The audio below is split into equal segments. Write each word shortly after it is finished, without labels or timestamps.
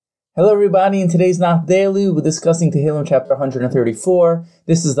Hello everybody, in today's Nach Daily, we're discussing Tehillim chapter 134.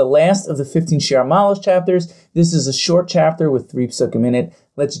 This is the last of the 15 Shir Malos chapters. This is a short chapter with 3 psukim in it.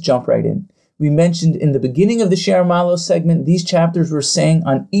 Let's jump right in. We mentioned in the beginning of the Shir Malos segment, these chapters were saying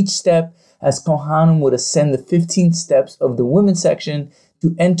on each step as Kohanim would ascend the 15 steps of the women's section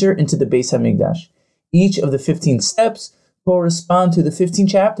to enter into the Beis HaMikdash. Each of the 15 steps correspond to the 15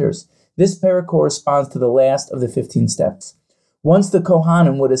 chapters. This parak corresponds to the last of the 15 steps. Once the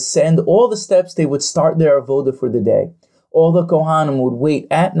Kohanim would ascend all the steps, they would start their avodah for the day. All the Kohanim would wait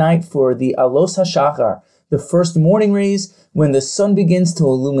at night for the Alos HaShachar, the first morning rays, when the sun begins to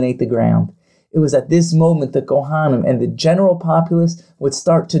illuminate the ground. It was at this moment the Kohanim and the general populace would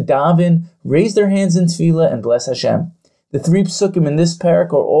start to daven, raise their hands in tefillah, and bless Hashem. The 3 psukim in this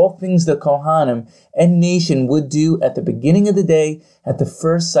parak are all things the Kohanim and nation would do at the beginning of the day at the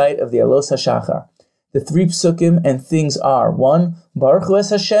first sight of the Alos HaShachar. The 3 psukim and things are: 1. Baruch Hu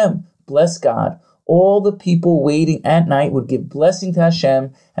es Hashem, bless God. All the people waiting at night would give blessing to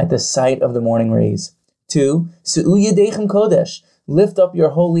Hashem at the sight of the morning rays. 2. Se'u Yedechem Kodesh, lift up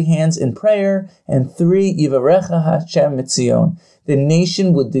your holy hands in prayer. And 3. Yivarecha Hashem Mitzion, the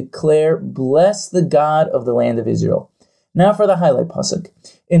nation would declare, bless the God of the land of Israel. Now for the highlight pasuk.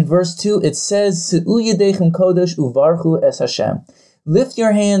 In verse 2 it says, Se'u Yedechem Kodesh uvarchu es Hashem. Lift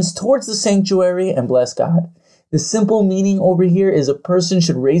your hands towards the sanctuary and bless God. The simple meaning over here is a person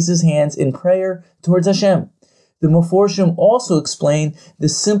should raise his hands in prayer towards Hashem. The Meforshim also explain the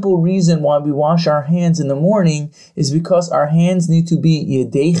simple reason why we wash our hands in the morning is because our hands need to be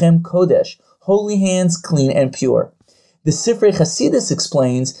Yedechem Kodesh, holy hands, clean and pure. The Sifrei Chasidus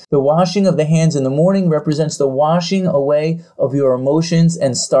explains the washing of the hands in the morning represents the washing away of your emotions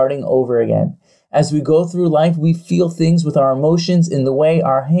and starting over again. As we go through life, we feel things with our emotions in the way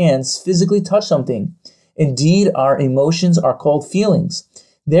our hands physically touch something. Indeed, our emotions are called feelings.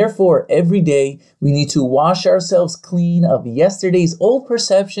 Therefore, every day, we need to wash ourselves clean of yesterday's old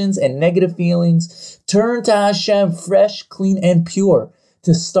perceptions and negative feelings, turn to Hashem fresh, clean, and pure,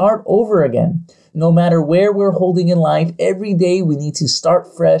 to start over again. No matter where we're holding in life, every day we need to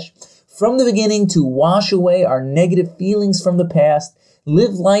start fresh from the beginning to wash away our negative feelings from the past.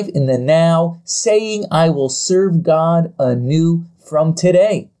 Live life in the now, saying, I will serve God anew from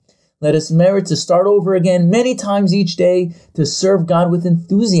today. Let us merit to start over again many times each day to serve God with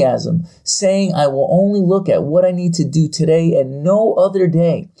enthusiasm, saying, I will only look at what I need to do today and no other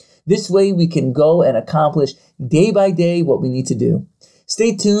day. This way we can go and accomplish day by day what we need to do.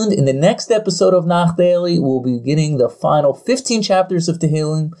 Stay tuned. In the next episode of Nach Daily, we'll be beginning the final 15 chapters of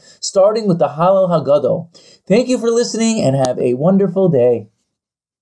Tehillim, starting with the Hallel Hagadol. Thank you for listening and have a wonderful day.